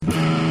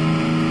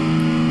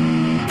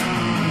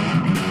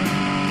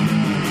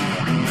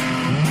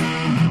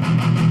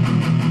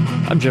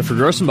I'm Jeffrey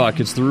Grossenbach.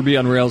 It's the Ruby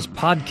on Rails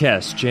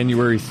podcast,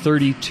 January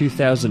 30,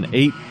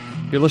 2008.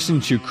 You're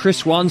listening to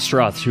Chris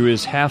Wanstroth, who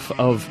is half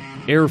of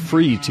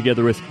Airfree,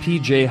 together with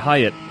PJ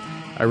Hyatt.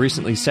 I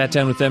recently sat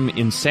down with them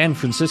in San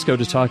Francisco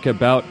to talk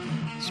about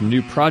some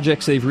new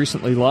projects they've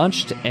recently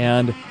launched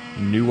and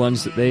new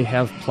ones that they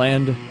have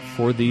planned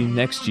for the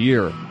next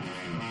year.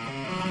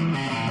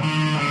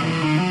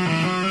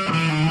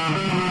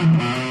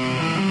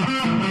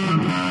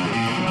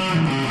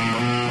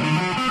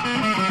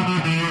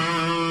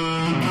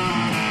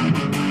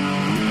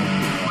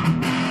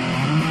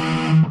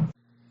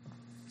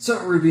 So,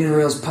 Ruby on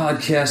Rails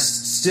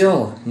podcast,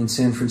 still in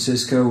San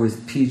Francisco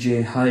with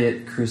PJ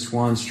Hyatt, Chris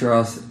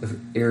Wanstroth of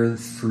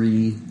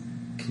Airfree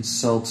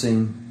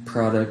Consulting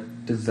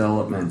Product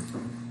Development.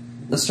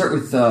 Let's start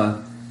with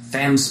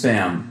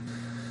FamSpam.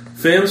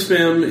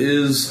 FamSpam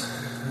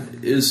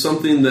is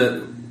something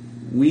that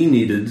we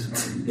needed.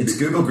 It's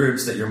Google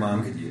Groups that your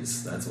mom could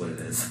use. That's what it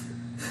is.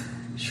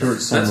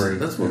 Short summary.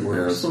 That's one way.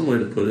 That's one way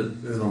to put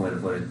it. There's one way to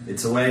put it.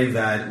 It's a way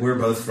that we're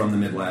both from the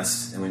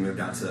Midwest, and we moved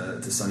out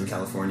to sunny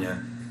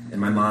California. And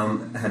my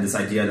mom had this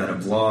idea that a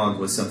blog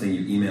was something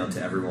you emailed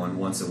to everyone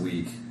once a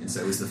week. And so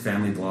it was the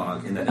family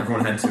blog, and that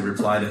everyone had to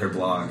reply to her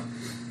blog.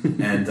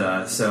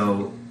 And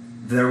so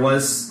there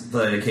was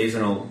the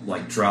occasional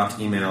dropped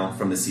email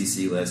from the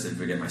CC list, I'd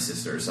forget my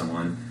sister or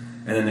someone.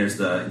 And then there's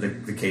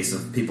the case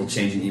of people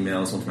changing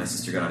emails. Once my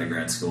sister got out of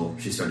grad school,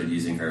 she started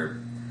using her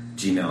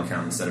Gmail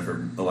account instead of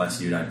her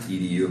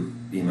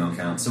osu.edu email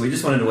account. So we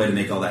just wanted a way to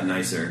make all that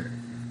nicer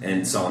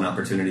and saw an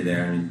opportunity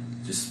there. And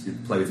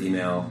just play with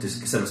email,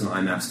 just set up some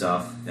IMAP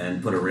stuff,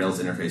 and put a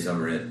Rails interface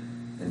over it,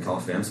 and call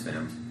it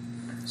FamSpam.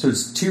 So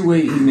it's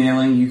two-way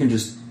emailing. You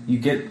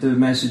get the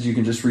message, you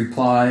can just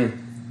reply.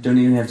 Don't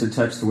even have to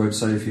touch the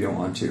website if you don't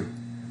want to.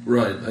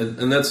 Right,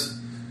 and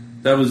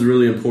that was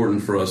really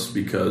important for us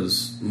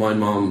because my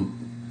mom,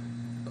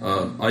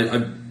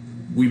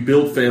 we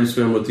built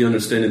FamSpam with the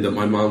understanding that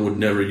my mom would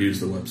never use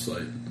the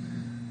website.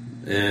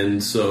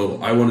 And so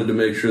I wanted to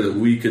make sure that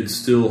we could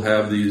still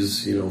have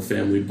these,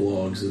 family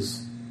blogs,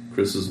 as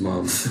Chris's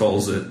mom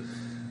calls it.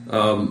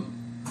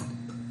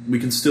 We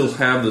can still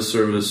have the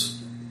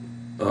service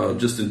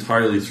just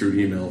entirely through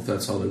email if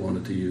that's how they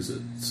wanted to use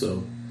it.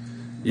 So,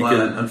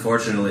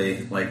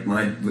 unfortunately,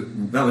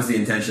 that was the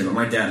intention. But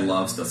my dad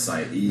loves the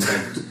site.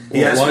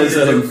 Why is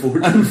that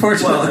unfortunate?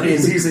 Unfortunately,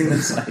 he's using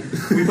the site.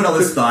 We put all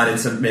this thought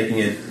into making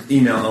it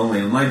email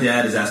only. My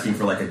dad is asking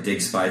for a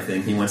Dig Spy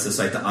thing. He wants the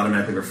site to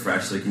automatically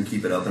refresh so he can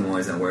keep it open while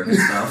he's at work and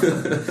stuff.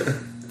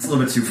 It's a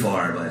little bit too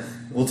far, but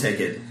we'll take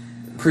it.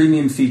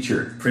 Premium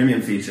feature,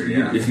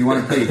 yeah. If you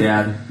want to pay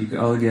Dad,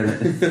 I'll get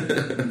it.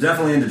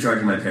 Definitely into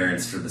charging my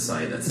parents for the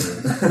site.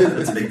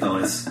 That's a big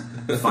bonus.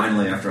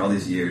 Finally, after all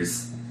these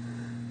years.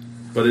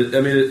 But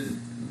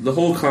the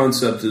whole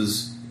concept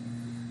is,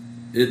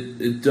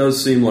 it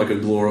does seem like a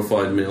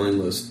glorified mailing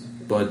list.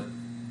 But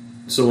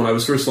so when I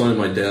was first telling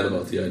my dad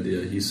about the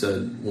idea, he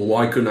said, "Well,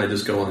 why couldn't I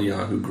just go on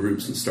Yahoo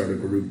Groups and start a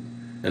group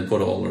and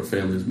put all our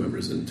family's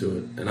members into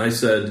it?" And I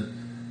said,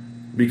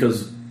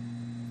 "Because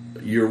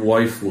your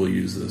wife will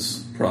use this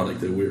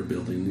product that we're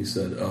building." And he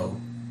said, "Oh,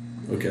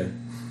 okay."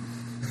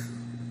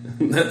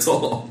 That's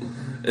all.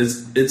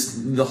 It's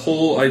the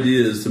whole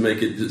idea is to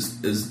make it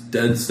just as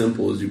dead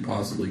simple as you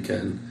possibly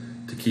can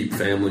to keep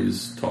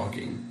families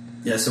talking.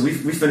 Yeah, so we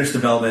finished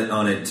development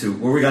on it to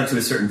where we got to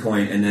a certain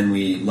point, and then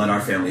we let our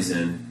families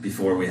in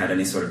before we had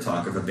any sort of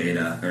talk of a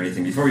beta or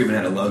anything, before we even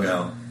had a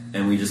logo,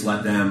 and we just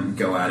let them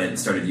go at it and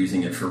started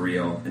using it for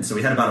real. And so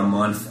we had about a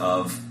month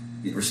of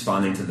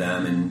responding to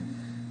them and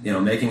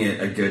making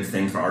it a good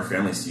thing for our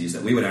families to use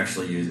that we would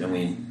actually use and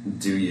we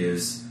do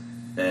use.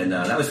 And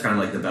that was kind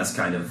of the best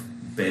kind of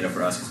beta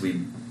for us because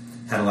we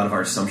had a lot of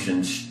our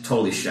assumptions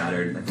totally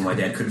shattered. When my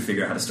dad couldn't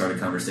figure out how to start a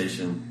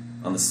conversation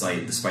on the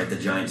site despite the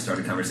giant start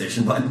a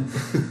conversation button.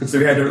 So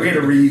we had to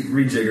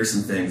rejigger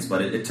some things,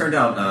 but it turned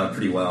out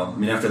pretty well.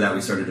 After that we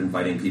started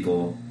inviting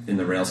people in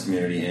the Rails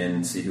community in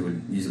and see who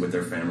would use it with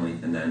their family,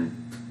 and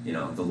then,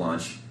 the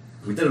launch.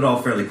 We did it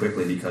all fairly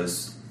quickly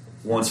because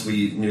once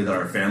we knew that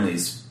our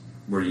families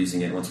were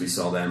using it, once we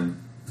saw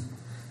them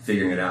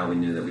figuring it out, we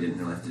knew that we didn't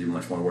really have to do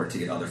much more work to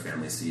get other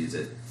families to use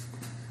it.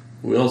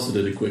 We also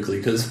did it quickly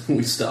because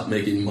we stopped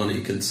making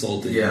money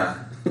consulting. Yeah.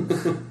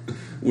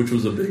 Which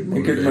was a big motivation.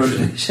 A good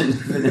motivation to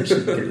finish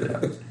and get it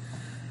out.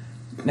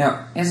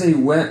 Now,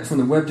 from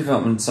the web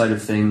development side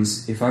of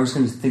things, if I was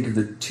going to think of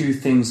the two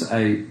things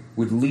I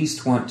would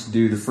least want to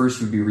do, the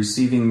first would be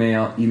receiving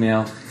email,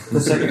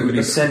 the second would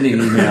be sending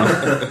email.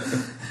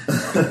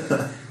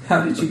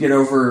 How did you get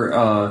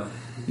over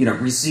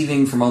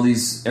receiving from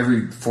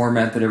every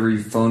format that every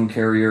phone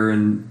carrier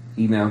and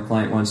email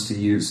client wants to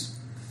use?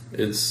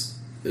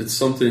 It's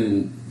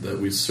something that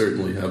we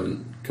certainly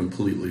haven't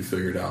completely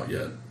figured out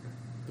yet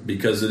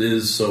because it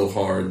is so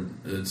hard.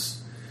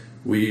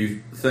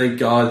 We thank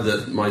God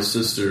that my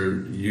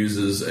sister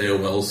uses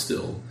AOL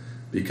still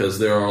because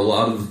there are a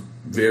lot of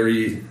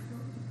very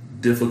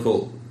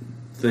difficult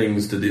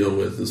things to deal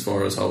with as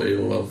far as how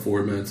AOL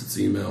formats its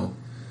email.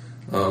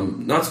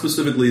 Not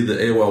specifically the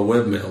AOL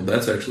webmail.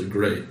 That's actually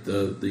great.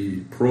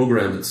 The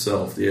program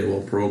itself, the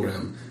AOL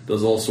program,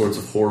 does all sorts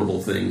of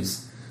horrible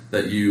things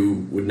that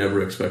you would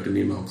never expect an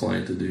email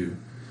client to do.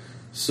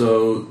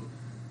 So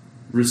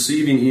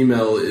receiving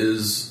email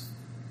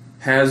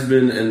has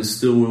been and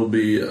still will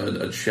be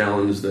a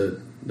challenge that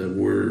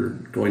we're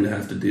going to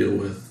have to deal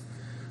with.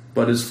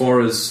 But as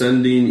far as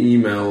sending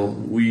email,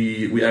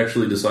 we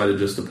actually decided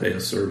just to pay a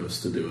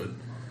service to do it.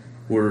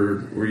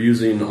 We're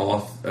using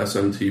Auth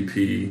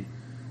SMTP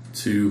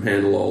to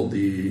handle all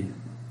the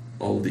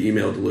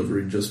email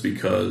delivery, just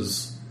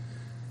because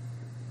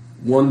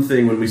one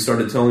thing, when we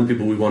started telling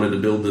people we wanted to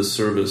build this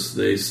service,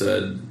 they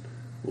said,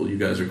 well, you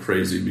guys are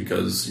crazy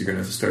because you're going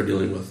to have to start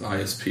dealing with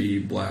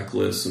ISP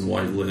blacklists and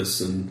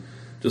whitelists and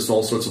just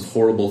all sorts of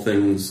horrible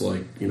things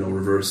like,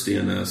 reverse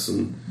DNS.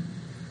 And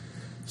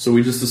so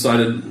we just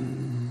decided,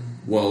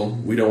 well,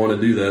 we don't want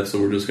to do that, so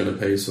we're just going to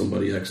pay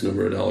somebody X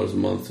number of dollars a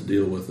month to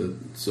deal with it.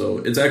 So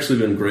it's actually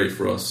been great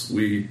for us.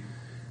 We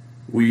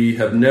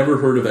have never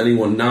heard of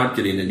anyone not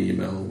getting an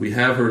email. We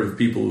have heard of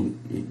people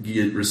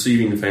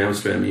receiving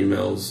spam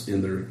emails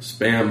in their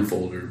spam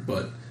folder,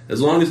 but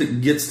as long as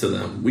it gets to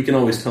them, we can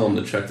always tell them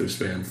to check their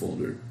spam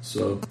folder.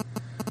 So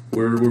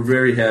we're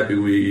very happy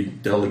we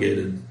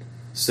delegated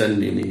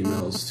sending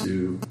emails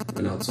to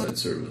an outside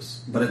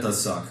service. But it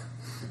does suck.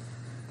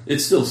 It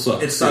still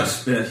sucks. It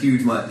sucks a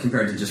huge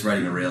compared to just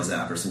writing a Rails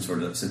app or some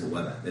sort of simple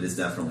web app. It is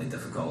definitely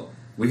difficult.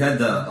 We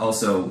had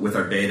also, with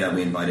our beta,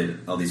 we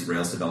invited all these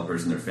Rails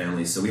developers and their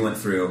families. So we went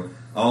through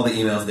all the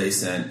emails they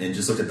sent and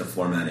just looked at the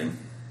formatting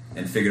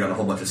and figured out a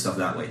whole bunch of stuff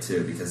that way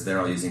too, because they're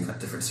all using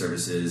different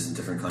services in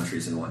different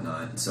countries and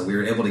whatnot. So we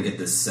were able to get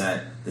this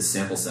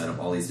sample set of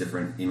all these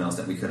different emails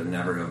that we could have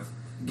never have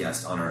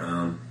guessed on our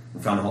own.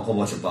 We found a whole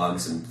bunch of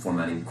bugs and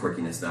formatting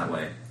quirkiness that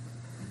way.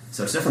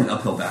 So it's definitely an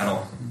uphill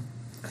battle,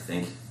 I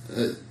think.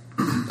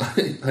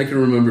 I can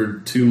remember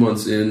 2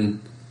 months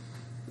in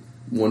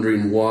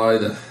wondering why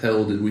the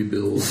hell did we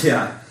build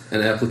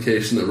an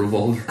application that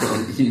revolved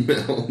around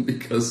email,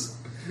 because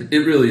it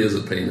really is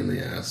a pain in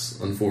the ass,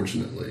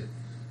 unfortunately.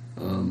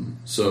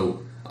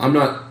 So I'm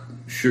not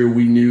sure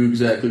we knew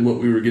exactly what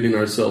we were getting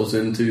ourselves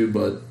into,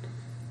 but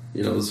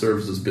the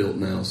service is built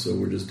now, so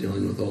we're just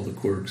dealing with all the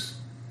quirks.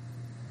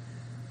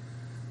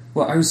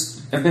 Well,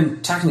 I've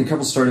been talking to a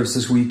couple startups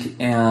this week,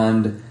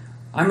 and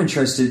I'm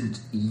interested.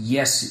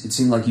 Yes, it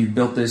seemed like you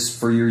built this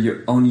for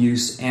your own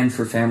use and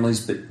for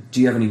families, but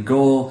do you have any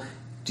goal?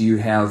 Do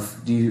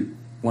you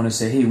want to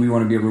say, hey, we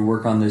want to be able to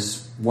work on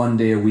this 1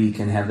 day a week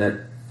and have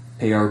that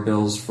pay our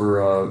bills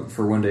for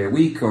 1 day a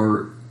week,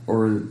 or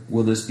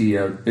will this be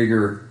a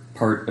bigger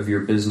part of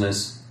your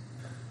business?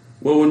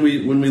 Well, when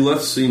we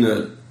left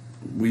CNET,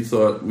 we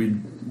thought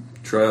we'd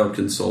try out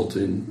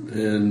consulting,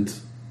 and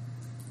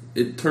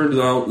it turned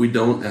out we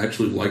don't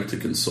actually like to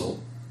consult.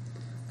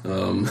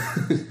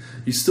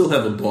 You still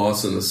have a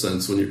boss in a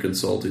sense when you're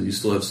consulting. You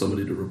still have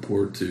somebody to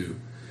report to.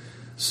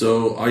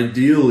 So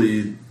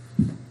ideally,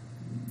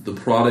 the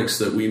products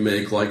that we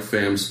make, like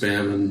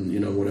FamSpam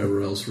and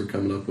whatever else we're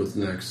coming up with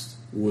next,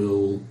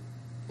 will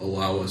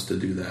allow us to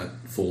do that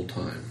full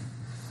time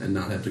and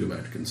not have to go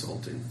back to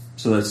consulting.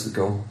 So that's the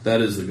goal? That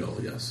is the goal,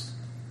 yes.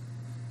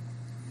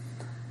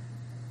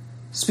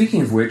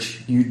 Speaking of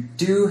which, you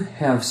do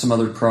have some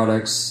other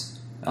products.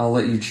 I'll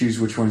let you choose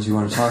which ones you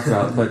want to talk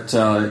about, but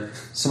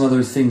some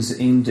other things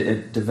aimed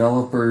at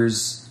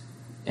developers,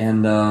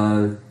 and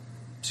so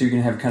you're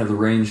going to have kind of the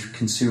range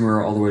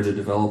consumer all the way to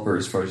developer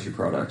as far as your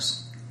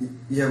products.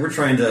 Yeah, we're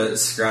trying to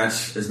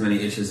scratch as many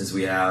itches as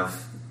we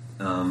have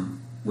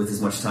with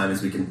as much time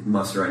as we can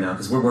muster right now,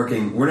 because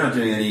we're not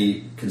doing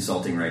any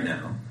consulting right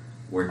now.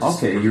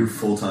 You're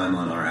full-time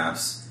on our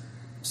apps.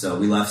 So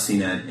we left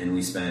CNET and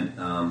we spent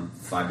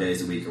 5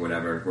 days a week or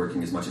whatever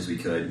working as much as we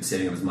could,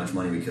 saving up as much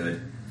money we could,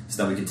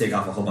 so that we could take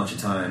off a whole bunch of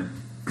time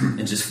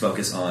and just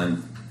focus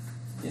on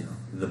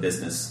the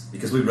business,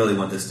 because we really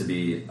want this to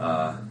be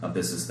a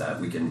business that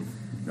we can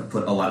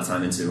put a lot of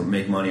time into,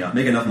 make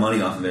enough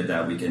money off of it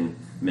that we can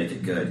make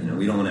it good.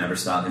 We don't want to ever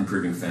stop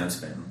improving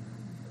FamSpam.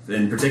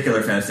 In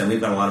particular, FamSpam,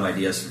 we've got a lot of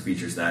ideas for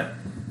features that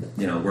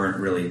weren't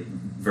really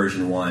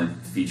version 1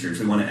 features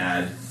we want to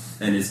add,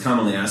 and it's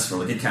commonly asked for,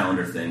 like a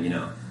calendar thing.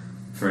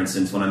 For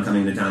instance, when I'm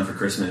coming to town for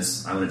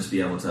Christmas, I want to just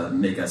be able to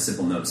make a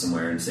simple note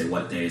somewhere and say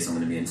what days I'm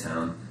going to be in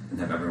town and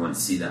have everyone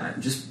see that.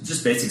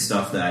 Just basic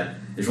stuff that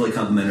is really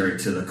complementary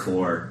to the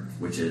core,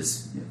 which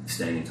is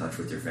staying in touch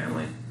with your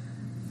family.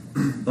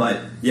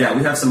 But yeah,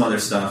 we have some other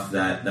stuff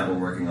that we're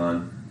working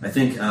on. I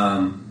think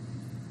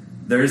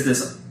there is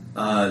this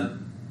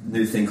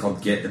new thing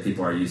called Git that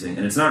people are using,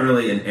 and it's not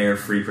really an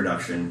Airfree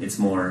production. It's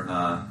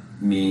more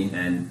me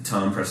and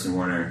Tom Preston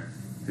Warner,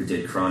 who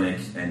did Chronic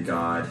and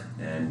God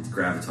and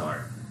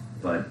Gravatar.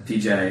 But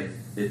PJ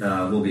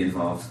will be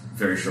involved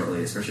very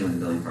shortly, especially when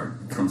the billing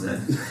part comes in,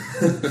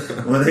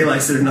 whether he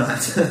likes it or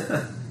not.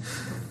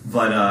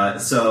 But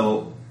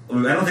so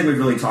I don't think we've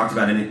really talked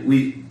about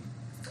any.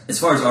 As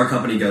far as our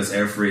company goes,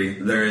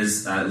 Airfree, there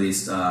is at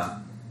least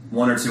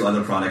 1 or 2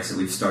 other products that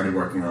we've started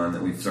working on,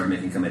 that we've started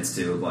making commits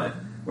to, but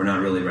we're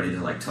not really ready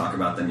to talk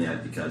about them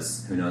yet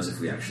because who knows if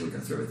we actually go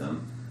through with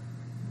them.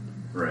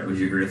 Right? Would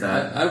you agree with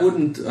that? I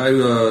wouldn't.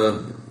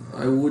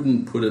 I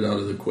wouldn't put it out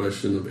of the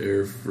question of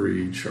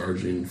Airfree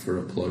charging for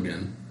a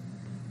plugin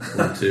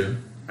or two.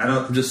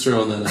 I'm just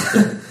throwing that out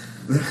there.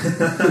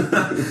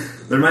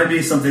 There might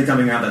be something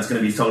coming out that's going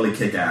to be totally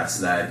kick-ass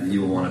that you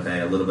will want to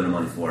pay a little bit of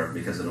money for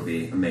because it'll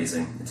be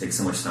amazing. It takes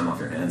so much time off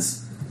your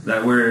hands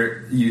that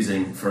we're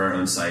using for our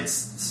own sites.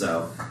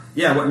 So,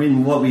 yeah,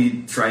 what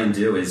we try and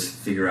do is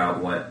figure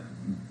out what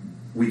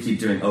we keep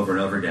doing over and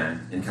over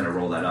again and kind of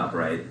roll that up,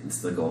 right? It's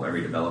the goal of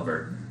every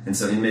developer. And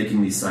so in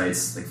making these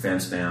sites like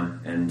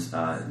FamSpam and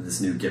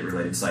this new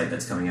Git-related site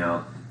that's coming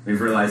out, we've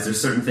realized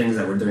there's certain things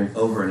that we're doing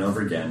over and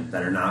over again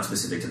that are not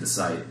specific to the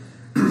site.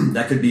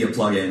 That could be a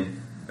plugin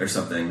or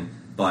something,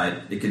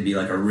 but it could be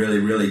like a really,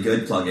 really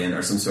good plugin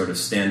or some sort of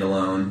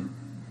standalone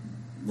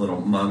little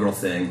mongrel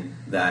thing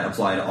that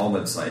apply to all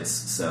websites.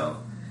 So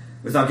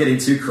without getting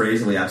too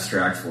crazily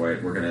abstract for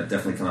it, we're going to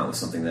definitely come out with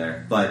something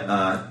there. But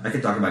I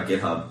could talk about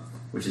GitHub,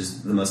 which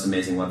is the most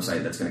amazing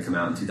website that's going to come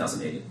out in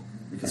 2008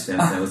 because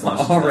FamSpam was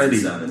launched in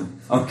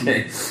 2007.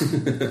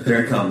 Okay.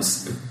 Here it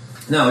comes.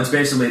 No, it's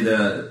basically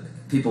the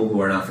people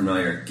who are not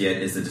familiar.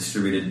 Git is the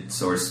distributed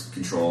source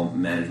control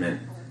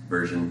management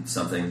version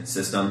something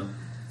system.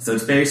 So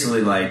it's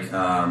basically like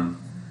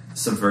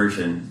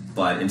Subversion,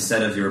 but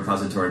instead of your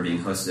repository being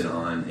hosted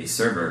on a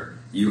server,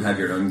 you have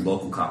your own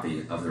local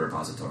copy of the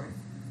repository.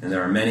 And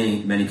there are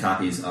many, many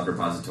copies of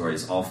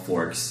repositories, all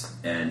forks,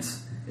 and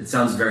it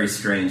sounds very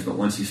strange, but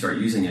once you start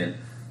using it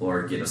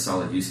or get a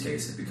solid use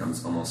case, it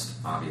becomes almost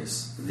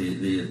obvious.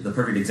 The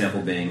perfect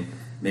example being,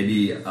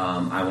 maybe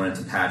I wanted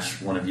to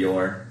patch one of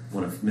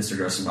Mr.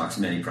 Grossenbach's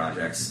many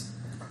projects.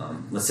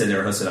 Let's say they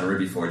were hosted on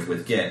RubyForge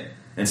with Git.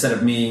 Instead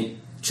of me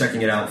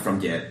checking it out from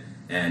Git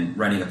and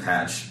running a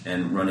patch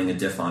and running a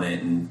diff on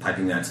it and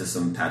piping that to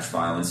some patch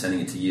file and sending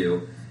it to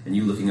you, and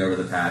you looking over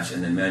the patch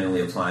and then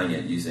manually applying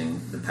it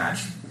using the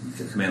patch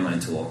command line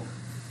tool,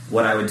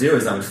 what I would do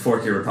is I would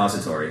fork your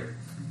repository.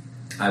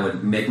 I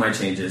would make my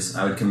changes,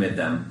 I would commit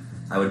them,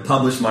 I would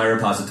publish my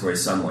repository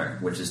somewhere,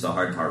 which is the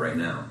hard part right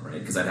now, right?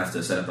 Because I'd have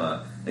to set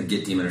up a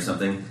Git daemon or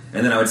something,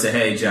 and then I would say,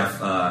 hey,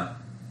 Jeff, I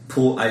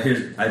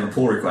have a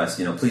pull request,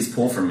 please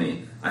pull from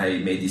me. I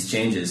made these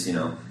changes,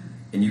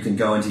 and you can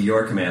go into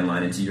your command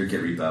line, into your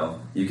Git repo.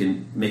 You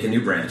can make a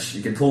new branch.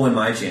 You can pull in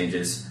my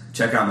changes,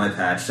 check out my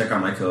patch, check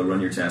out my code,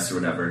 run your tests or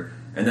whatever.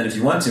 And then if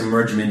you want to,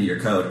 merge them into your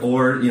code.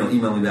 Or,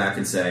 email me back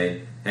and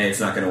say, hey,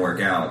 it's not going to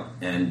work out.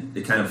 And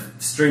it kind of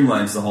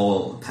streamlines the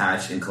whole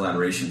patch and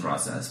collaboration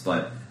process.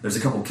 But there's a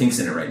couple kinks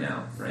in it right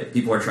now, right?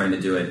 People are trying to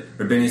do it.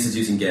 Urbanius is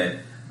using Git.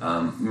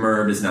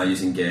 Merb is now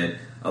using Git.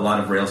 A lot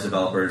of Rails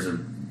developers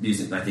are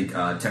using, I think,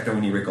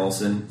 Technomini Rick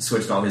Olson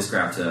switched all his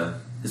crap to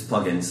his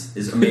plugins,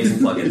 his amazing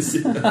plugins.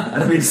 I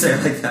don't mean to say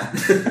it like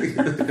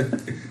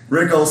that.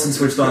 Rick Olson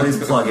switched all his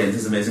plugins,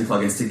 his amazing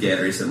plugins, to Git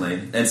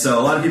recently. And so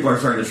a lot of people are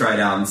starting to try it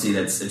out and see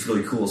that it's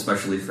really cool,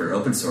 especially for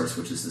open source,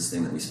 which is this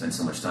thing that we spend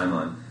so much time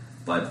on.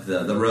 But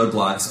the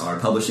roadblocks are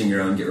publishing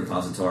your own Git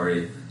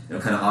repository,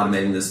 kind of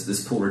automating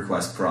this pull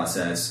request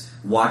process,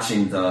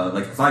 watching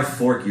if I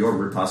fork your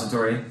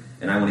repository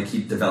and I want to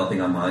keep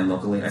developing on mine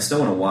locally, I still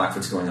want to watch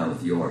what's going on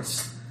with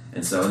yours.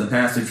 And so in the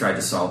past, we've tried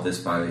to solve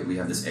this we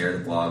have this Air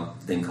the Blog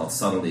thing called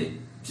Subtlety,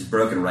 which is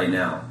broken right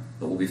now,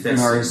 but will be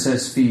fixed. An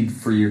RSS feed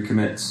for your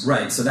commits.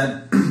 Right, so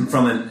that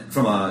from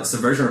a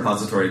Subversion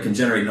repository can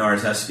generate an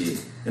RSS feed.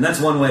 And that's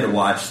one way to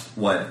watch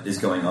what is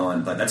going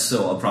on, but that's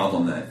still a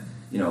problem that,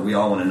 we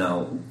all want to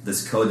know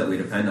this code that we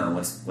depend on,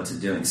 what's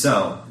it doing.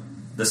 So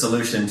the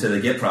solution to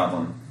the Git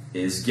problem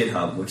is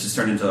GitHub, which has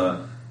turned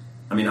into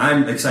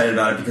I'm excited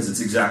about it because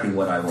it's exactly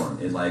what I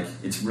want.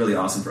 It's really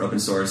awesome for open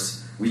source.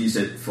 We use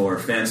it for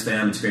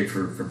FamSpam. It's great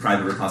for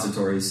private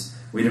repositories.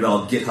 We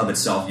developed GitHub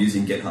itself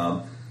using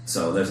GitHub,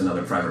 so there's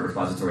another private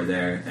repository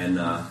there. And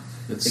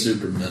it's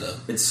super meta.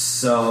 It's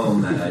so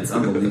meta. It's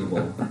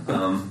unbelievable.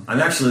 I'm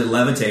actually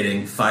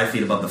levitating 5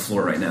 feet above the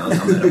floor right now.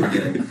 How meta we're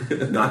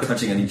getting. Not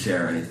touching any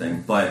chair or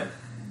anything. But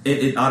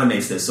it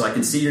automates this. So I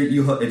can see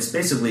it's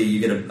basically you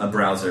get a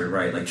browser,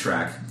 right, like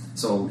Track.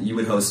 So you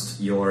would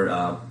host your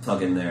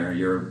plugin there,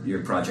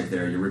 your project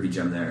there, your Ruby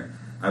gem there.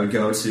 I would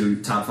go to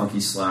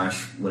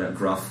TopFunky /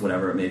 Gruff,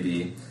 whatever it may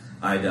be.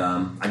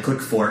 I'd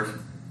click fork.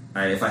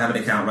 If I have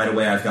an account right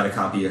away, I've got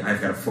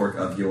a fork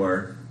of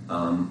your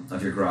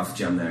Gruff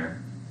gem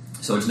there.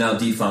 So it's now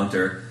defunct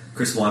or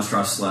Chris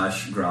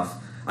Wanstroth / Gruff.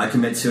 I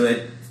commit to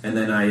it, and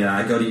then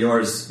I go to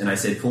yours and I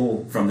say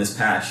pull from this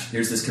patch.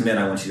 Here's this commit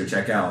I want you to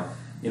check out.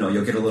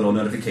 You'll get a little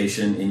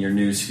notification in your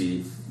news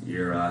feed,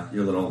 your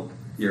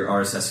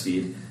RSS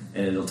feed,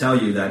 and it'll tell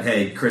you that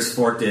hey, Chris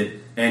forked it.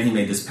 And he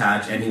made this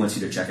patch, and he wants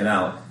you to check it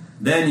out.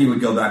 Then you would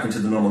go back into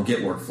the normal Git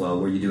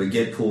workflow where you do a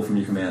Git pull from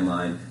your command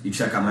line, you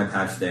check out my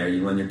patch there,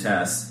 you run your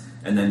tests,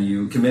 and then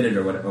you commit it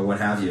or what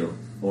have you,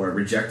 or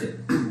reject it.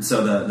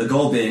 So the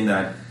goal being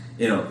that,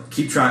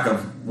 keep track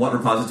of what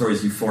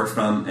repositories you forked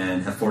from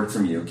and have forked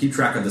from you. Keep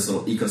track of this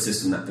little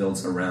ecosystem that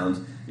builds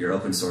around your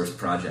open source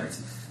project.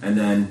 And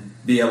then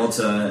be able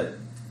to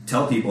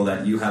tell people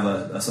that you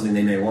have something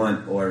they may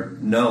want, or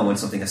know when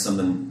someone has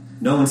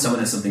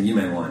something you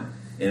may want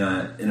in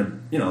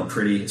a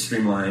pretty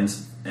streamlined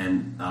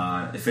and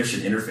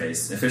efficient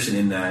interface. Efficient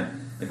in that,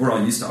 like, we're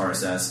all used to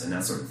RSS and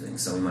that sort of thing,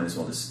 so we might as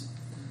well just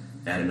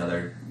add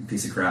another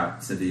piece of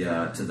crap to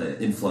the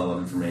inflow of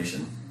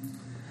information.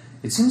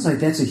 It seems like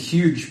that's a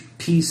huge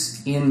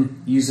piece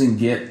in using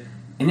Git.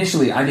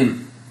 Initially, I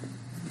didn't.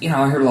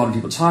 I heard a lot of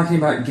people talking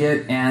about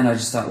Git, and I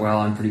just thought, well,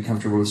 I'm pretty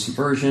comfortable with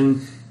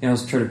Subversion. I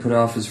was trying to put it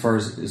off as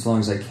long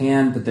as I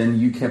can, but then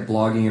you kept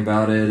blogging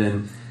about it,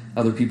 and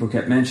other people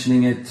kept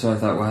mentioning it, so I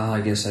thought, well,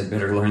 I guess I'd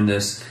better learn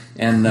this.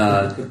 And,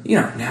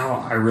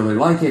 now I really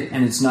like it,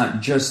 and it's not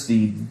just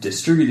the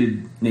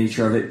distributed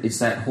nature of it, it's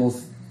that whole,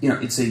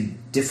 it's a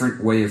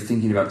different way of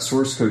thinking about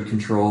source code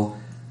control,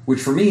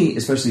 which for me,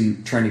 especially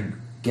trying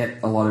to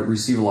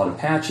receive a lot of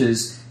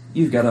patches,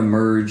 you've got to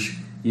merge.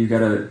 You've got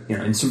to,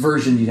 in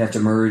Subversion, you'd have to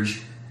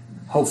merge.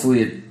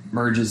 Hopefully it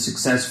merges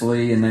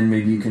successfully, and then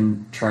maybe you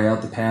can try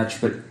out the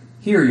patch. But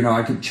here,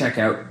 I could check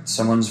out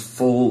someone's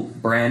full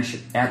branch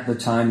at the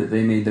time that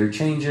they made their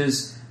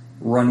changes,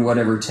 run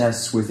whatever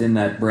tests within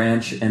that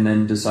branch, and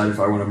then decide if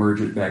I want to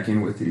merge it back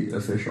in with the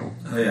official.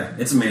 Oh, yeah.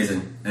 It's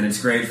amazing. And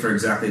it's great for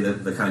exactly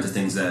the kinds of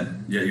things that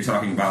you're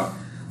talking about.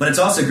 But it's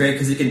also great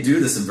because it can do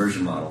the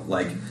Subversion model.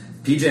 Like,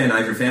 PJ and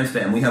I for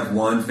FamSpam, we have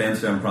one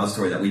FamSpam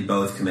repository that we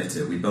both commit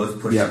to. We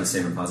both push to the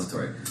same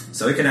repository.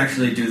 So it can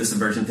actually do the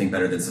Subversion thing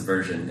better than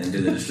Subversion and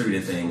do the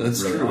distributed thing really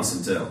true.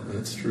 Awesome too.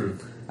 That's true.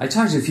 I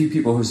talked to a few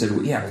people who said,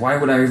 well, yeah, why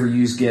would I ever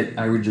use Git?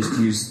 I would just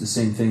use the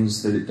same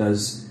things that it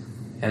does.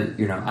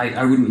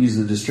 I wouldn't use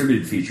the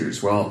distributed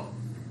features. Well,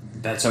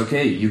 that's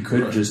okay. You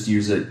could just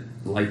use it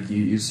like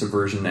you use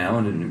Subversion now,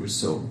 and it would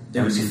still...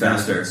 It would be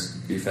faster.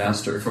 Be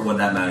faster. For what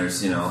that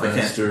matters,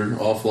 Faster,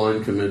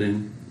 offline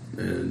committing,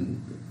 and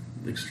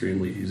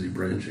extremely easy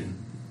branching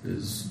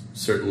is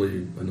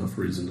certainly enough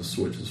reason to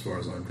switch as far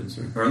as I'm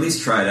concerned. Or at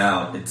least try it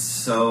out. It's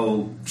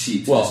so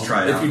cheap to just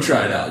try it out. If you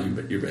try it out,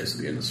 you're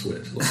basically going to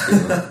switch. Let's do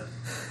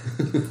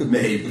that.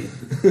 Maybe.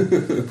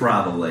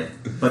 Probably.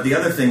 But the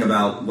other thing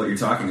about what you're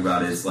talking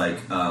about is,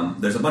 like,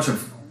 there's a bunch of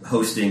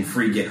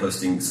free Git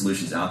hosting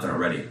solutions out there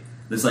already.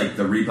 There's, like,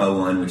 the repo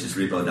one, which is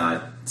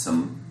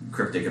repo.some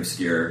cryptic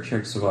obscure...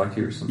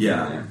 Czechoslovakia or something.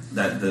 Yeah,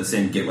 that the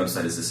same Git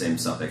website is the same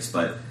suffix.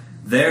 But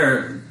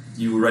there...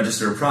 you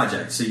register a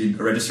project. So you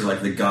register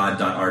like the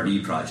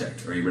god.rb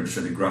project, or you register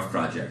the Gruff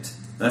project.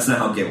 That's not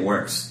how Git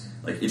works.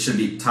 Like, it should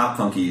be Top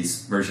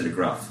Funky's version of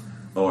Gruff,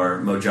 or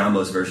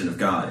Mojambo's version of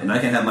God. And I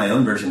can have my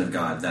own version of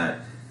God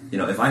that,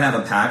 if I have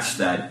a patch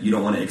that you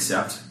don't want to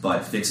accept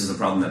but fixes a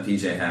problem that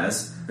PJ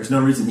has, there's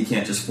no reason he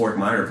can't just fork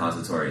my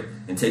repository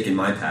and take in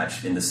my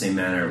patch in the same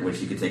manner in which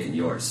he could take in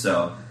yours.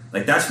 So,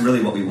 like, that's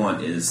really what we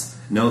want, is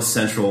no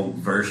central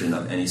version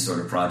of any sort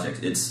of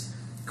project.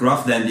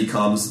 Gruff then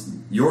becomes...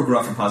 Your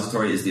Gruff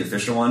repository is the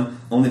official one,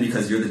 only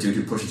because you're the dude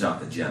who pushes out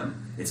the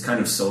gem. It's kind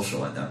of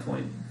social at that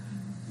point,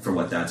 for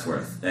what that's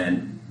worth.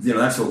 And,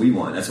 that's what we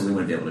want. That's what we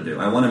want to be able to do.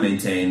 I want to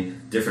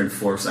maintain different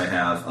forks I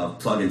have of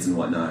plugins and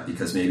whatnot,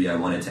 because maybe I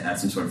wanted to add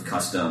some sort of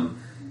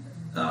custom,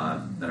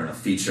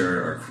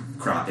 feature or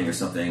cropping or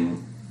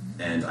something,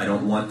 and I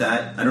don't want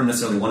that. I don't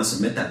necessarily want to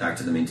submit that back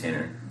to the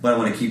maintainer, but I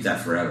want to keep that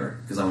forever,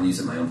 because I want to use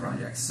it in my own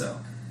projects. So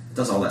it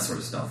does all that sort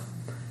of stuff.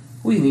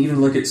 We can even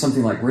look at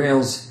something like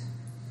Rails.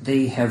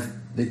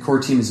 The core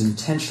team has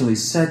intentionally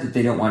said that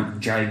they don't want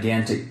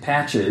gigantic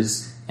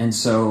patches, and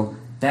so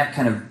that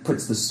kind of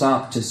puts the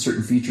stop to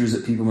certain features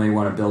that people may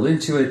want to build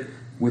into it.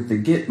 With the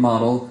Git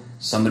model,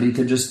 somebody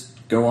could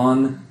just go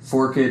on,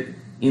 fork it,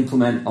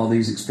 implement all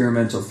these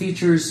experimental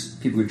features.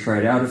 People would try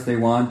it out if they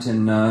want,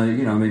 and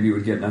maybe it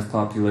would get enough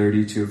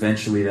popularity to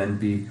eventually then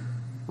be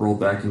rolled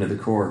back into the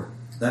core.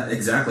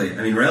 Exactly.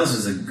 I mean, Rails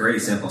is a great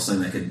example of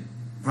something that could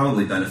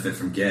probably benefit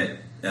from Git.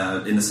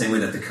 In the same way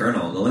that the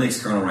Linux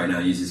kernel right now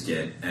uses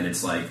Git, and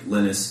it's like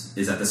Linus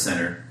is at the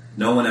center.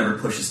 No one ever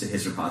pushes to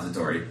his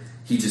repository.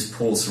 He just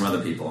pulls from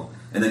other people.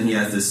 And then he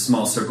has this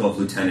small circle of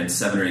lieutenants,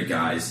 7 or 8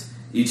 guys,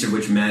 each of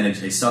which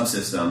manage a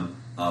subsystem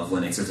of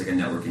Linux. There's like a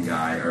networking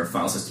guy or a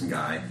file system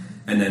guy.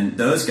 And then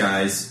those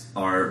guys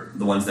are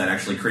the ones that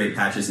actually create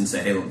patches and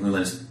say, hey,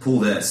 Linus, pull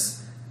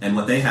this. And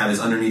what they have is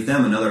underneath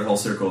them another whole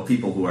circle of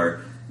people who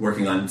are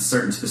working on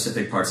certain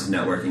specific parts of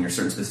networking or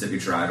certain specific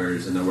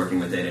drivers, and they're working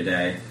with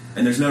day-to-day.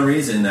 And there's no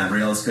reason that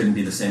Rails couldn't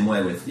be the same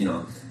way with,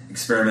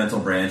 experimental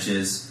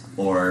branches,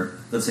 or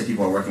let's say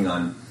people are working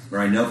on, or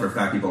I know for a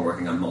fact people are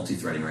working on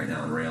multi-threading right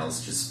now in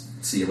Rails,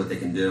 just see what they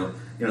can do.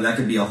 That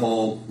could be a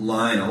whole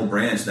line, a whole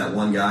branch that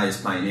one guy is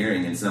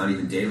pioneering, and it's not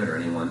even David or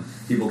anyone.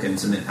 People can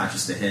submit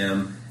patches to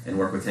him and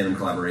work with him in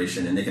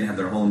collaboration, and they can have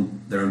their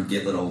own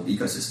Git little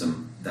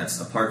ecosystem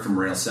that's apart from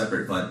Rails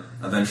separate, but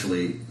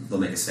eventually they'll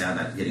make a stab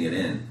at getting it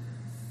in.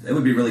 It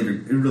would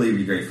really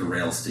be great for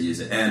Rails to use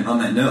it. And on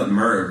that note,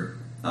 Merb,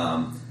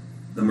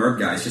 the Merb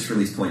guys just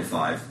released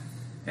 0.5,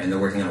 and they're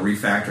working on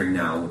refactoring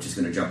now, which is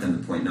going to jump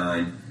them to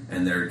 0.9,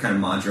 and they're kind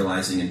of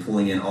modularizing and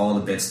pulling in all the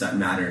bits that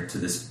matter to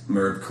this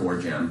Merb core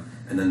gem,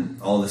 and then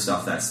all the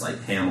stuff that's like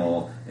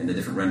Haml and the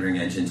different rendering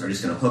engines are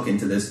just going to hook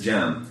into this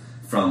gem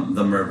from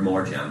the Merb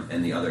More gem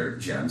and the other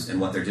gems.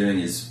 And what they're doing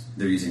is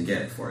they're using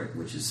Git for it,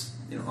 which is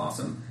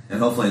awesome.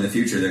 And hopefully in the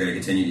future they're going to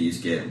continue to use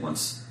Git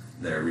once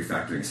their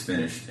refactoring is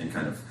finished, and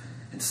kind of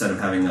instead of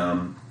having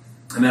I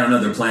don't know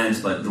their plans,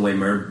 but the way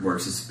Merb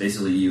works is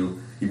basically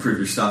you prove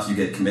your stuff, you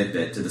get commit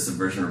bit to the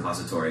Subversion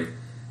repository.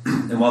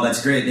 And while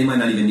that's great, they might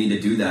not even need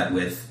to do that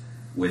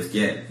with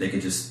Git. They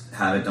could just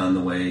have it done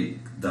the way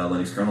the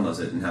Linux kernel does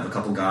it, and have a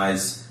couple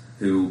guys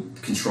who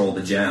control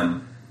the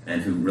gem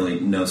and who really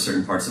know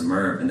certain parts of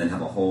Merb, and then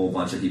have a whole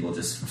bunch of people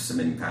just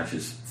submitting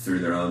patches through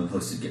their own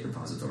hosted Git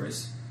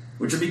repositories,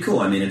 which would be cool.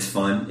 I mean, it's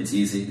fun, it's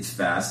easy, it's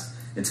fast,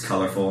 it's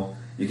colorful.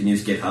 You can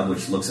use GitHub,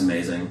 which looks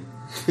amazing.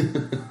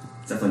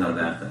 It's definitely not a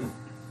bad thing.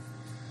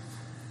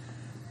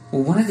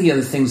 Well, one of the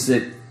other things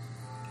that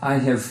I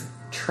have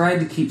tried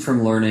to keep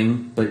from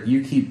learning, but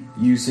you keep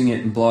using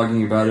it and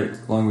blogging about it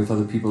along with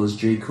other people, is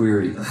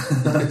jQuery.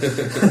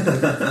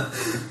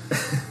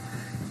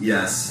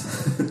 Yes.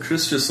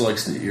 Chris just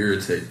likes to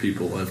irritate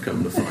people, I've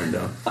come to find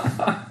out.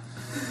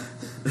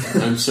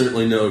 I'm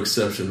certainly no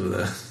exception to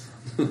that.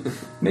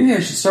 Maybe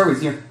I should start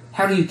with,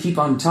 how do you keep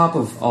on top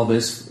of all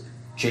this?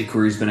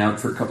 jQuery's been out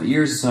for a couple of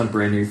years, it's not a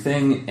brand new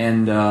thing,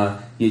 and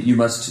yet you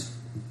must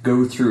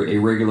go through a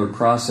regular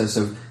process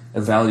of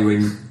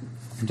evaluating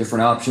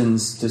different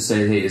options to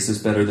say, hey, is this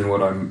better than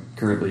what I'm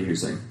currently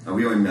using? Are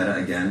we going meta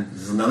again?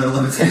 This is another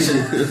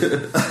limitation.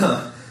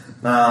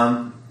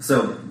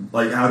 So,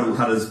 like, how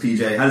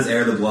does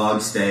Air the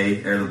Blog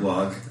stay Air the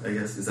Blog, I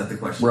guess? Is that the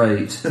question?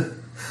 Right.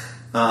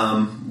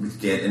 With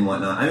Git and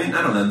whatnot. I mean,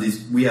 I don't know.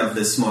 We have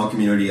this small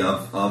community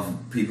of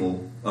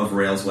people, of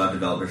Rails web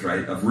developers,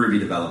 right? Of Ruby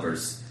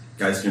developers.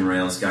 Guys doing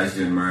Rails, guys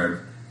doing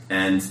Merb.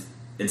 And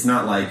it's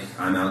not like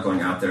I'm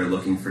going out there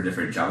looking for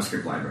different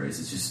JavaScript libraries.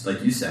 It's just,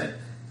 like you said,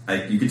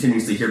 you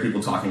continuously hear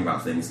people talking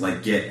about things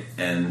like Git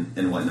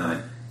and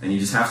whatnot. And you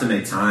just have to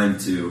make time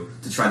to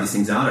try these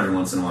things out every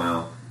once in a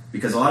while.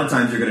 Because a lot of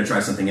times you're going to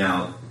try something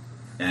out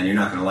and you're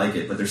not going to like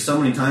it. But there's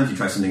so many times you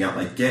try something out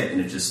like Git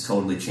and it just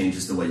totally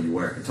changes the way you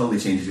work. It totally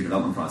changes your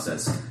development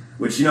process.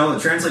 Which,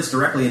 it translates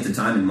directly into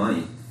time and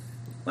money.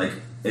 Like,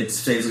 it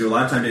saves you a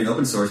lot of time doing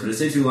open source, but it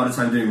saves you a lot of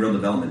time doing real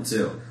development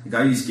too. Like,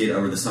 I used Git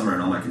over the summer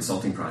in all my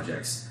consulting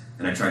projects.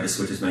 And I tried to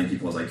switch as many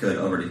people as I could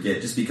over to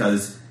Git just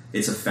because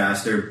it's a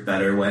faster,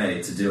 better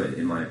way to do it,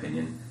 in my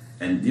opinion.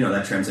 And,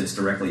 that translates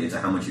directly into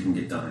how much you can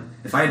get done.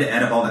 If I had to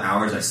add up all the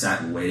hours I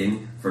sat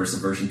waiting for a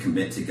Subversion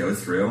commit to go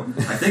through,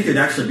 I think it'd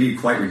actually be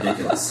quite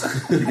ridiculous.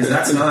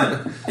 Because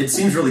it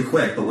seems really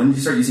quick, but when you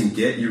start using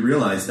Git, you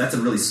realize that's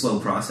a really slow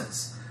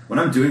process. When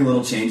I'm doing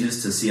little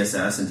changes to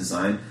CSS and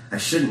design, I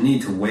shouldn't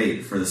need to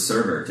wait for the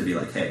server to be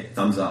like, hey,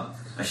 thumbs up.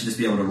 I should just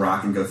be able to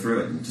rock and go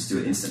through it and just do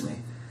it instantly.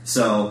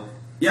 So,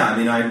 yeah, I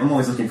mean, I'm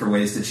always looking for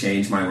ways to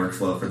change my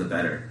workflow for the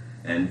better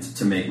and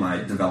to make my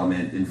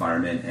development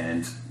environment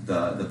and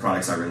the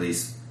products I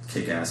release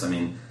kick ass. I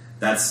mean,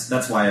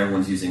 that's why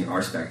everyone's using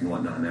RSpec and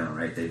whatnot now,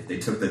 right? They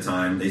took the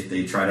time,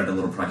 they tried out a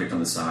little project on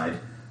the side,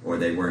 or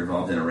they were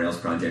involved in a Rails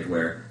project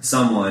where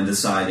someone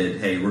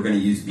decided, hey, we're going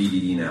to use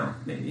VDD now,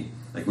 maybe.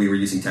 Like we were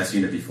using Test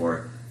Unit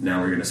before,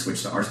 now we're going to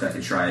switch to RSpec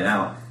and try it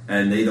out.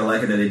 And they either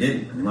like it or they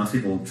didn't. I mean, lots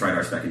of people tried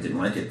RSpec and didn't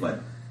like it,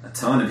 but a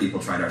ton of people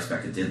tried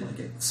RSpec and did like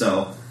it.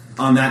 So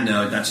on that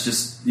note, that's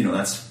just,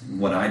 that's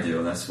what I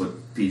do. That's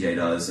what PJ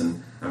does,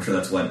 and I'm sure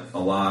that's what a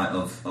lot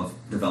of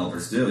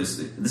developers do. This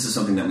is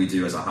something that we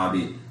do as a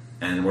hobby,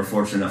 and we're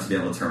fortunate enough to be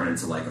able to turn it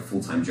into like a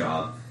full-time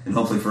job, and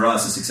hopefully for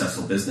us, a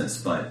successful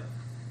business. But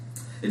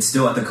it's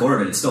still at the core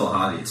of it. It's still a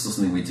hobby. It's still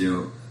something we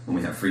do when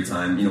we have free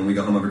time. When we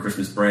go home over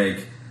Christmas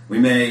break,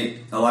 a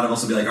lot of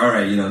us will be like, all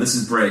right, this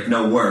is break,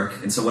 no work,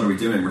 and so what are we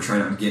doing? We're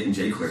trying out Git and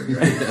jQuery,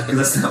 right? Because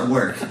that's not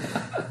work.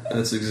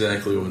 That's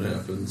exactly what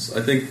happens.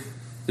 I think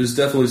there's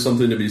definitely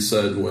something to be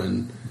said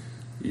when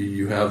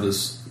you have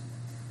this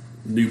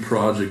new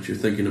project you're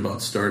thinking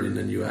about starting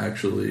and you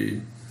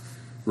actually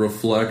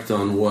reflect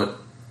on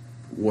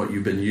what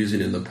you've been using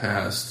in the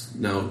past.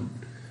 Now,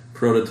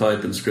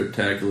 Prototype and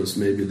Scriptaculous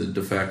may be the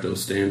de facto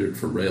standard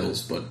for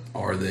Rails, but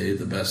are they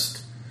the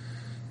best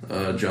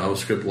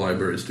JavaScript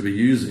libraries to be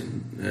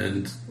using?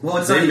 And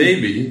they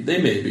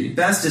may be.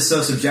 Best is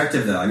so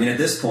subjective, though. I mean, at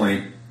this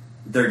point,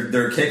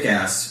 they're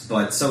kick-ass,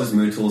 but so is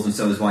MooTools and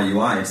so is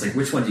YUI. It's like,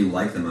 which one do you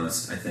like the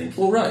most, I think?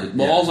 Well, right.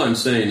 Well, all I'm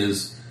saying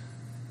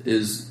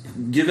is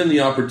given the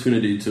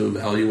opportunity to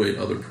evaluate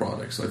other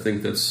products, I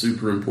think that's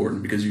super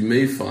important, because you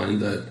may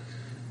find that,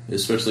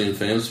 especially in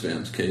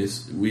FamSpam's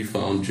case, we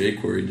found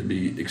jQuery to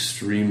be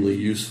extremely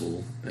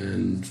useful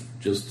and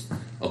just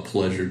a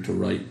pleasure to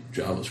write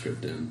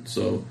JavaScript in.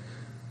 So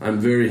I'm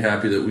very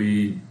happy that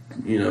we,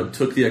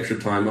 took the extra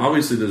time.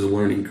 Obviously, there's a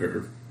learning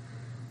curve,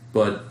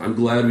 but I'm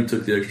glad we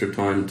took the extra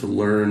time to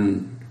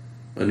learn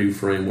a new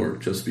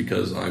framework, just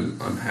because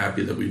I'm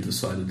happy that we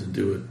decided to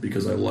do it,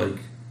 because I like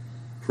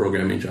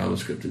programming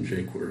JavaScript in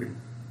jQuery.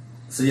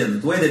 So yeah,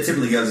 the way that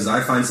typically goes is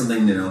I find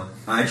something new,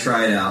 I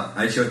try it out,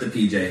 I show it to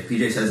PJ,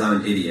 PJ says I'm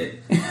an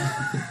idiot.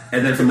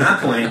 And then from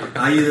that point,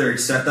 I either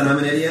accept that I'm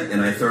an idiot and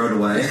I throw it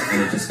away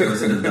and it just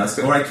goes into the dust,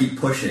 or I keep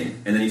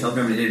pushing, and then he tells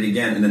me I'm an idiot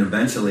again, and then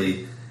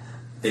eventually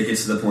it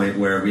gets to the point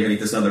where we make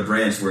this other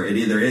branch where it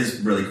either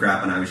is really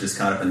crap and I was just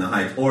caught up in the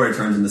hype, or it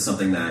turns into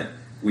something that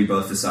we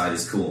both decide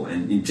is cool.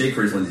 And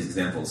jQuery is one of these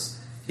examples.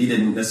 He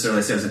didn't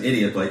necessarily say I was an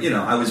idiot, but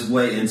I was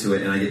way into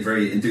it, and I get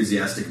very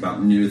enthusiastic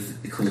about new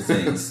cool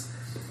things.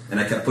 And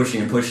I kept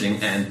pushing and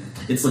pushing, and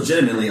it's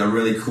legitimately a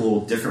really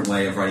cool, different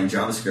way of writing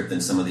JavaScript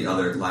than some of the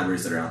other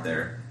libraries that are out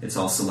there. It's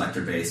all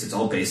selector based. It's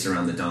all based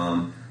around the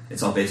DOM.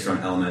 It's all based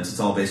around elements. It's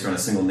all based around a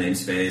single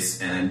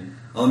namespace. And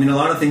a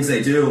lot of things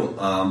they do,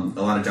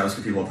 a lot of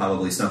JavaScript people will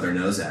probably snub their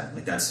nose at.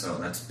 Like that's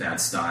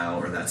bad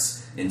style, or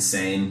that's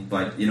insane.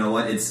 But you know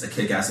what? It's a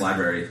kick-ass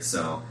library,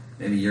 so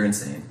maybe you're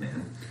insane,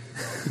 man.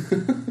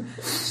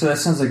 So that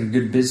sounds like a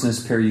good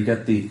business pair. You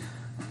got the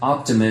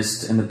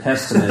optimist and the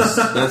pessimist.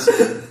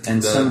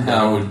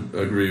 Somehow I would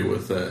agree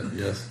with that.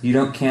 Yes, you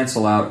don't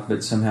cancel out,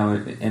 but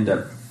somehow end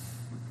up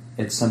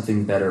at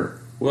something better.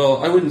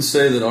 Well, I wouldn't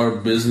say that our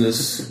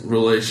business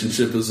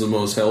relationship is the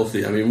most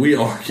healthy. I mean, we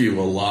argue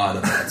a lot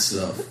about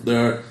stuff.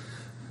 There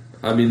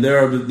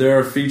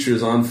are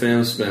features on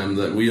FamSpam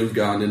that we have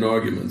gotten in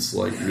arguments,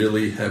 like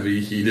really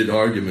heavy, heated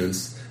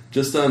arguments.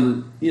 Just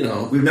on,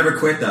 We've never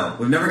quit, though.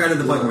 We've never gotten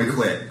to the point where we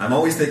quit. I'm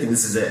always thinking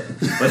this is it.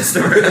 But it's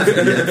never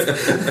happened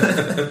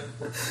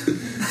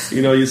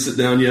yet. You sit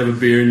down, you have a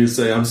beer, and you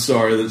say, I'm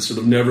sorry, that should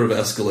have never have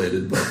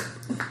escalated.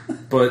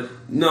 But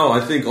no, I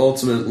think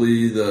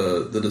ultimately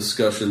the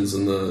discussions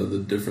and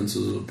the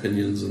differences of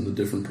opinions and the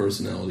different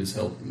personalities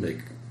help make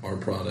our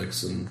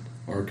products and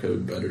our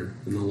code better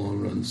in the long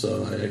run.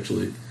 So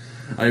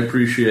I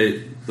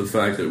appreciate the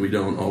fact that we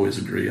don't always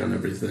agree on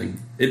everything.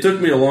 It took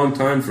me a long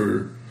time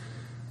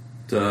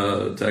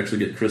to actually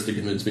get Chris to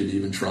convince me to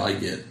even try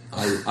Git.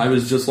 I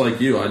was just like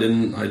you. I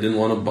didn't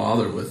want to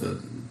bother with it.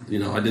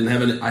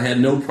 I had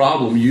no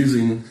problem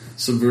using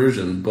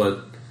Subversion,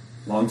 but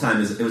long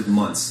time it was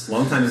months.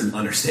 Long time is an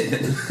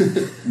understatement.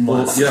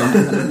 Months. Well,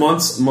 yeah,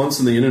 months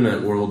in the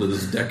internet world, it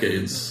is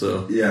decades.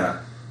 So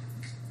yeah.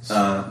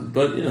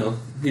 But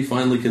he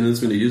finally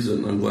convinced me to use it,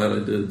 and I'm glad I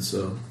did.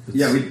 So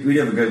yeah, we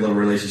have a good little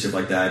relationship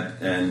like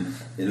that, and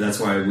that's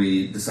why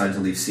we decided to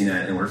leave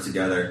CNET and work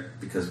together,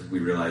 because we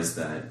realized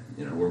that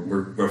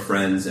we're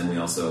friends, and we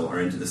also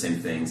are into the same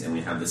things, and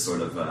we have this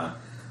sort of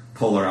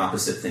polar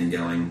opposite thing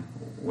going,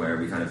 where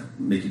we kind of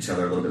make each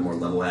other a little bit more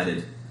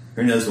level-headed.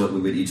 Who knows what we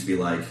would each be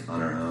like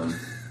on our own.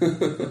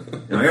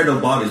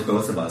 Airdo Bog is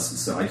both of us,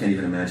 so I can't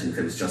even imagine if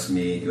it was just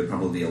me. It would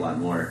probably be a lot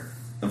more.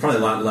 Probably a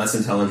lot less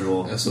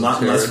intelligible, a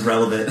lot less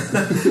relevant,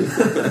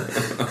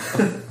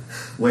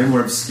 way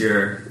more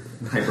obscure,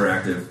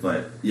 hyperactive.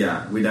 But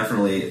yeah, we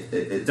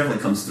it definitely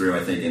comes through,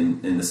 I think,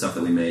 in the stuff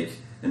that we make,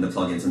 and the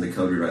plugins and the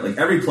code we write. Like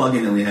every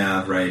plugin that we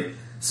have, right?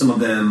 Some of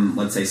them,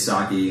 let's say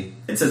Saki,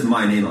 it says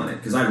my name on it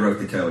because I wrote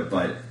the code,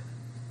 but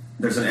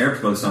there's an Air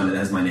post on it that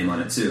has my name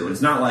on it too. And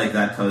it's not like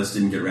that post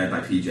didn't get read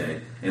by PJ,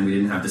 and we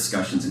didn't have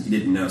discussions, and he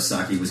didn't know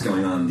Saki was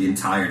going on the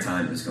entire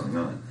time it was going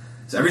on.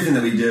 So everything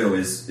that we do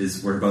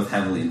is we're both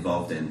heavily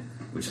involved in,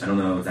 which I don't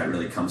know if that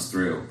really comes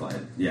through, but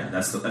yeah,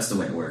 that's the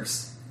way it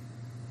works.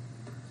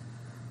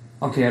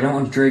 Okay, I don't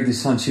want to drag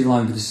this on too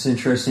long, but this is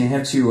interesting. I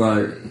have to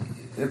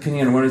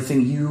opinion on one other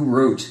thing. You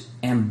wrote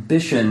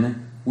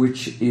Ambition,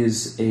 which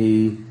is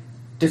a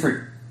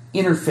different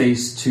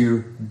interface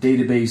to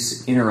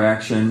database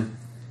interaction.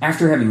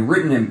 After having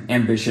written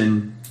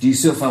Ambition, do you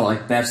still feel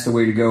like that's the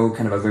way to go,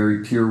 kind of a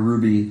very pure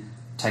Ruby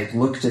type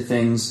look to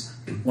things?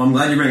 Well, I'm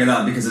glad you bring it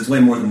up, because it's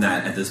way more than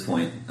that at this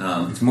point.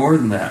 It's more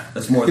than that.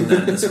 That's more than that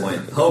at this point.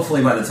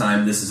 Hopefully by the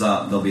time this is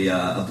up, there'll be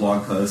a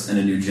blog post and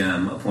a new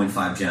gem, a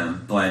 0.5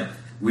 gem. But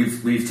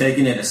we've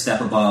taken it a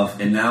step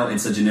above, and now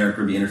it's a generic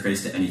Ruby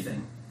interface to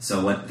anything.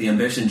 So what the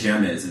Ambition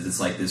gem is it's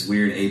like this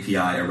weird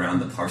API around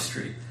the parse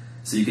tree.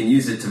 So you can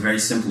use it to very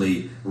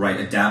simply write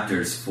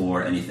adapters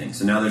for anything.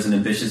 So now there's an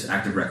ambitious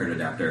active record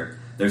adapter.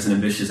 There's an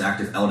ambitious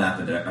active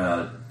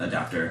LDAP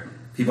adapter.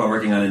 People are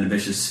working on an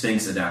ambitious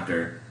Sphinx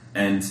adapter.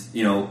 And,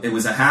 it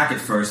was a hack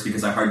at first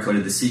because I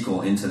hard-coded the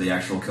SQL into the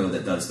actual code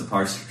that does the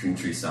parse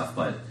tree stuff.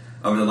 But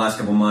over the last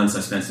couple months,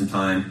 I've spent some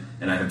time,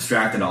 and I've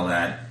abstracted all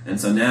that.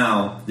 And so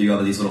now you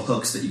have these little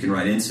hooks that you can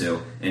write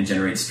into and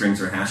generate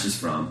strings or hashes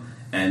from.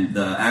 And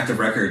the active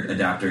record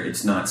adapter,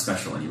 it's not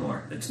special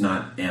anymore. It's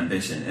not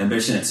Ambition.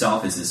 Ambition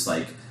itself is this,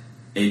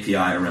 API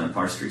around the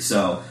parse tree.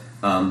 So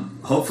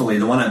hopefully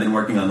the one I've been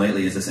working on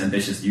lately is this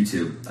ambitious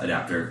YouTube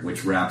adapter,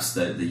 which wraps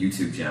the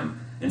YouTube gem.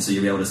 And so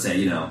you'll be able to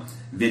say,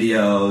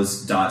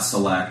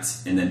 videos.select,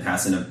 and then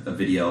pass in a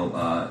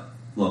video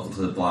local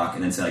to the block,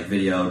 and then say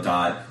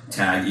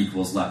video.tag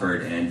equals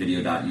leopard and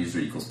video.user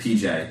equals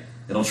PJ.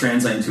 It'll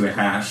translate into a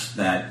hash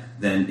that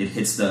then it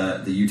hits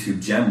the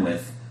YouTube gem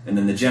with, and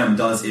then the gem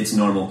does its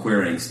normal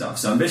querying stuff.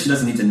 So Ambition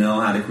doesn't need to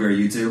know how to query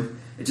YouTube.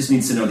 It just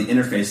needs to know the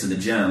interface of the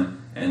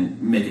gem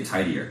and make it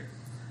tidier.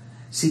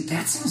 See,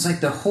 that seems like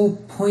the whole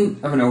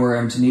point of an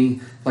ORM to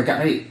me. Like,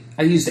 I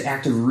used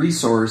Active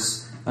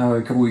Resource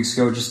a couple weeks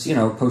ago, just,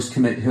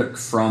 post-commit hook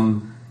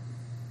from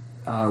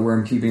where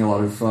I'm keeping a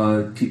lot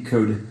of Peep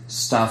Code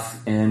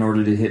stuff in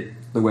order to hit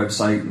the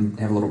website and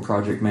have a little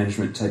project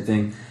management type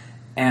thing.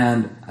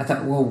 And I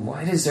thought, well,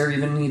 why does there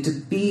even need to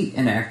be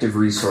an active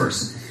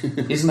resource?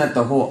 Isn't that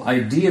the whole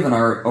idea of an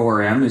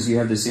ORM, is you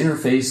have this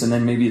interface and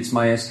then maybe it's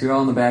MySQL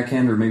on the back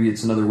end, or maybe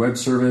it's another web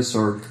service,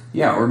 or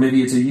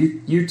maybe it's a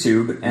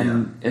YouTube,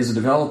 and as a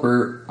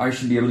developer, I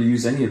should be able to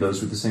use any of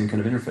those with the same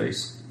kind of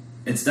interface.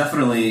 It's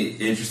definitely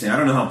interesting. I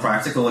don't know how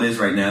practical it is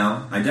right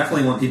now. I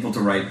definitely want people to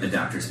write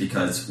adapters,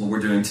 because what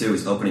we're doing too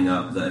is opening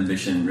up the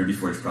Ambition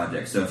RubyForge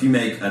project. So if you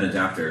make an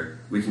adapter,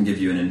 we can give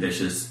you an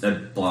ambitious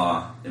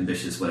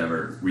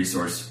whatever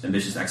resource,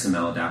 ambitious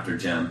XML adapter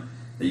gem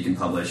that you can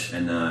publish,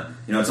 and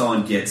it's all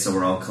in Git, so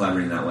we're all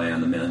collaborating that way on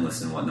the mailing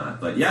list and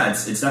whatnot. But yeah,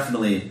 it's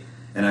definitely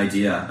an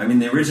idea. I mean,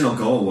 the original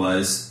goal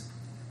was,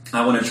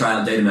 I want to try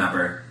out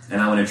Datamapper,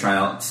 and I want to try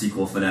out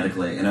SQL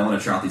phonetically, and I want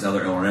to try out these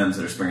other ORMs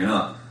that are springing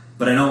up.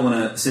 But I don't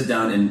want to sit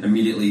down and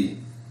immediately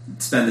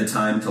spend the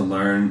time to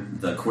learn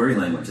the query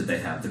language that they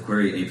have, the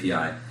query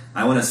API.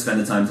 I want to spend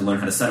the time to learn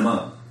how to set them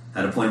up,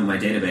 how to point with my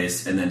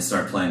database, and then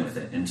start playing with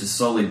it, and just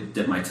slowly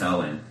dip my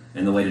toe in.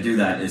 And the way to do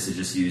that is to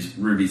just use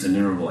Ruby's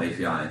enumerable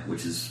API,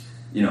 which is,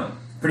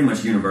 pretty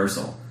much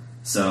universal.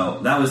 So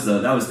that was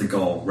the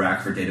goal,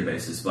 Rack for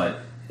databases.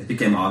 But it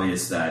became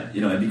obvious that,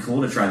 it'd be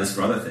cool to try this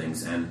for other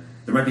things, and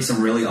there might be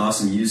some really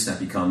awesome use that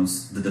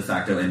becomes the de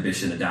facto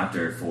Ambition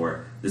adapter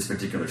for this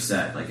particular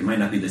set. Like, it might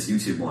not be this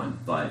YouTube one,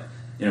 but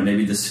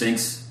maybe the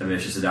Sphinx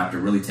ambitious adapter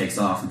really takes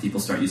off and people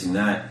start using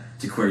that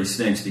to query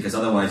Sphinx, because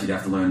otherwise you'd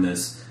have to learn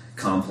this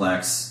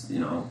complex,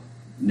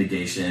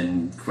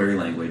 negation query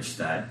language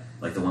that,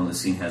 like the one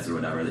Lucene has or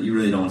whatever, that you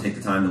really don't want to take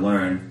the time to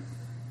learn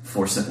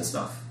for simple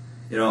stuff.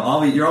 You're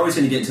always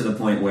going to get to the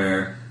point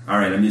where, all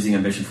right, I'm using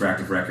Ambition for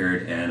Active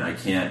Record and I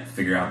can't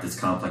figure out this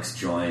complex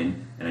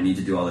join and I need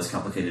to do all this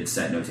complicated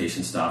set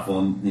notation stuff.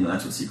 Well,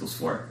 that's what SQL's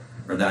for,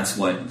 or that's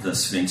what the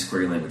Sphinx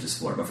query language is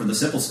for. But for the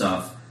simple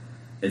stuff,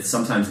 it's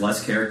sometimes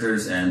less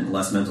characters and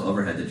less mental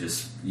overhead to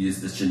just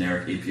use this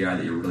generic API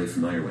that you're really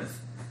familiar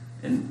with.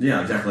 And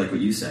yeah, exactly like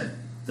what you said.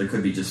 There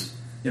could be just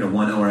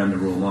one ORM to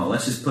rule them all.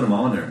 Let's just put them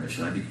all in their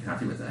Ambition. I'd be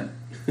happy with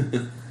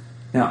that.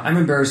 Now, I'm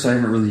embarrassed I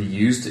haven't really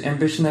used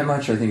Ambition that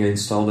much. I think I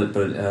installed it,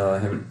 but I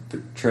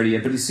haven't tried it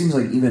yet. But it seems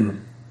like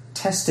even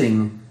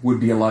testing would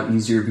be a lot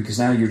easier, because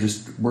now you're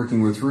just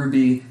working with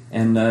Ruby,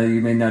 and you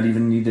may not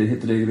even need to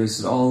hit the database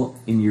at all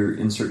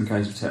in certain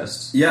kinds of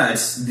tests. Yeah,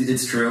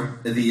 it's true.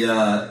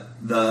 The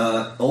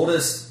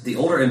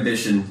older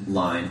Ambition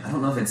line, I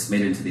don't know if it's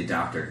made it into the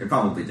adapter. It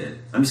probably did.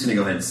 I'm just going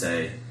to go ahead and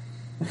say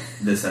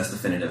this as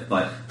definitive.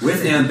 But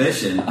with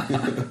Ambition,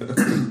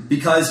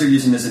 because you're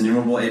using this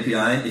enumerable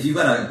API, if you've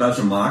got a bunch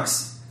of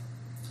mocks,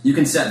 you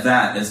can set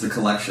that as the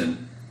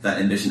collection that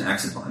Ambition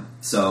acts upon.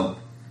 So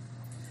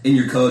in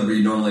your code where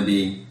you'd normally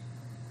be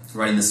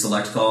writing the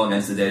select call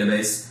against the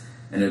database,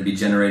 and it would be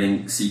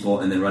generating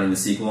SQL and then running the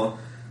SQL,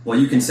 well,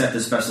 you can set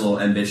this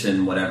special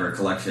Ambition whatever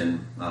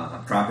collection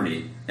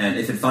property, and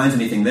if it finds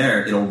anything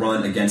there, it'll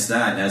run against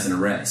that as an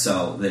array.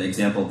 So the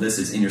example of this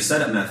is, in your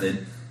setup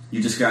method,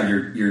 you just grab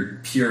your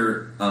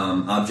pure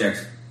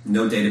object,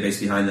 no database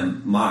behind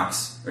them,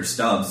 mocks or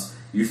stubs.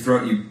 You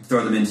throw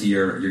them into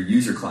your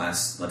user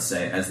class, let's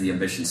say, as the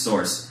Ambition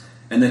source,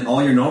 and then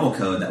all your normal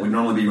code that would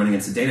normally be running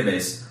against a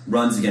database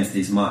runs against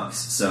these mocks.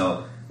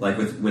 So, like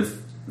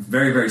with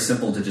very, very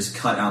simple to just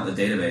cut out the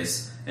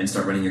database and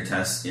start running your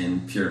tests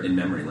in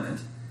memory land,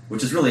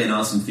 which is really an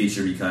awesome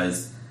feature,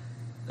 because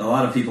a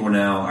lot of people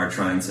now are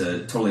trying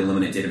to totally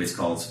eliminate database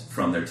calls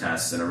from their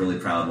tests and are really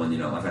proud when,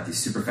 I've got these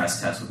super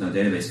fast tests with no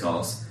database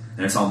calls,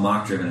 and it's all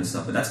mock driven and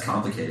stuff, but that's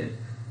complicated.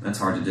 That's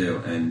hard to do.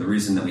 And the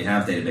reason that we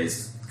have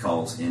database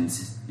calls in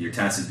your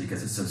tests is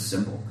because it's so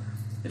simple.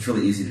 It's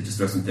really easy to just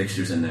throw some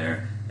fixtures in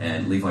there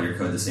and leave all your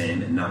code the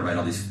same and not write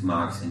all these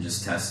mocks and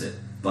just test it.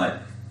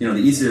 But, the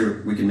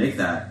easier we can make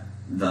that,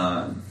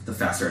 the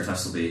faster our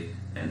tests will be,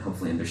 and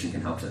hopefully Ambition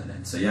can help to that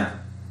end. So yeah,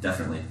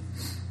 definitely.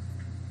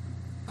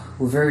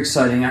 Well, very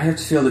exciting. I have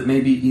to feel that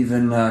maybe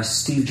even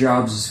Steve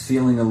Jobs is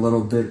feeling a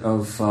little bit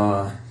of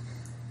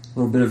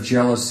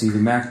jealousy. The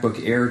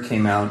MacBook Air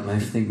came out, and I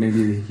think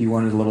maybe he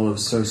wanted a little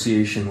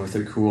association with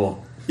a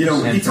cool. He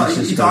talked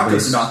to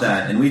us about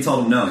that, and we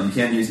told him no, you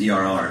can't use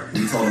ERR.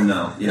 We told him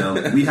no.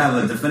 We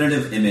have a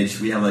definitive image.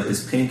 We have like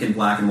this pink and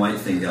black and white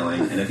thing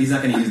going, and if he's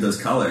not going to use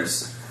those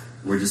colors,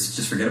 we're just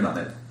forget about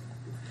it.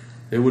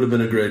 It would have been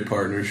a great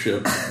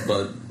partnership,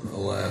 but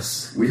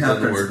alas, we have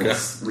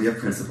principles. We have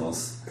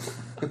principles.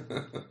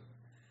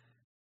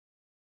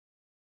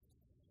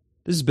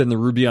 This has been the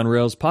Ruby on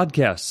Rails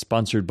podcast,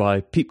 sponsored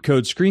by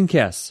Peepcode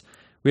Screencasts.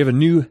 We have a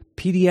new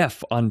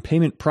PDF on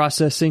payment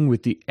processing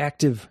with the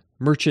Active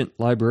Merchant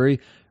Library,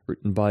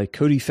 written by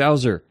Cody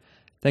Fowser.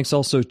 Thanks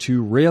also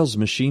to Rails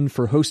Machine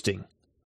for hosting.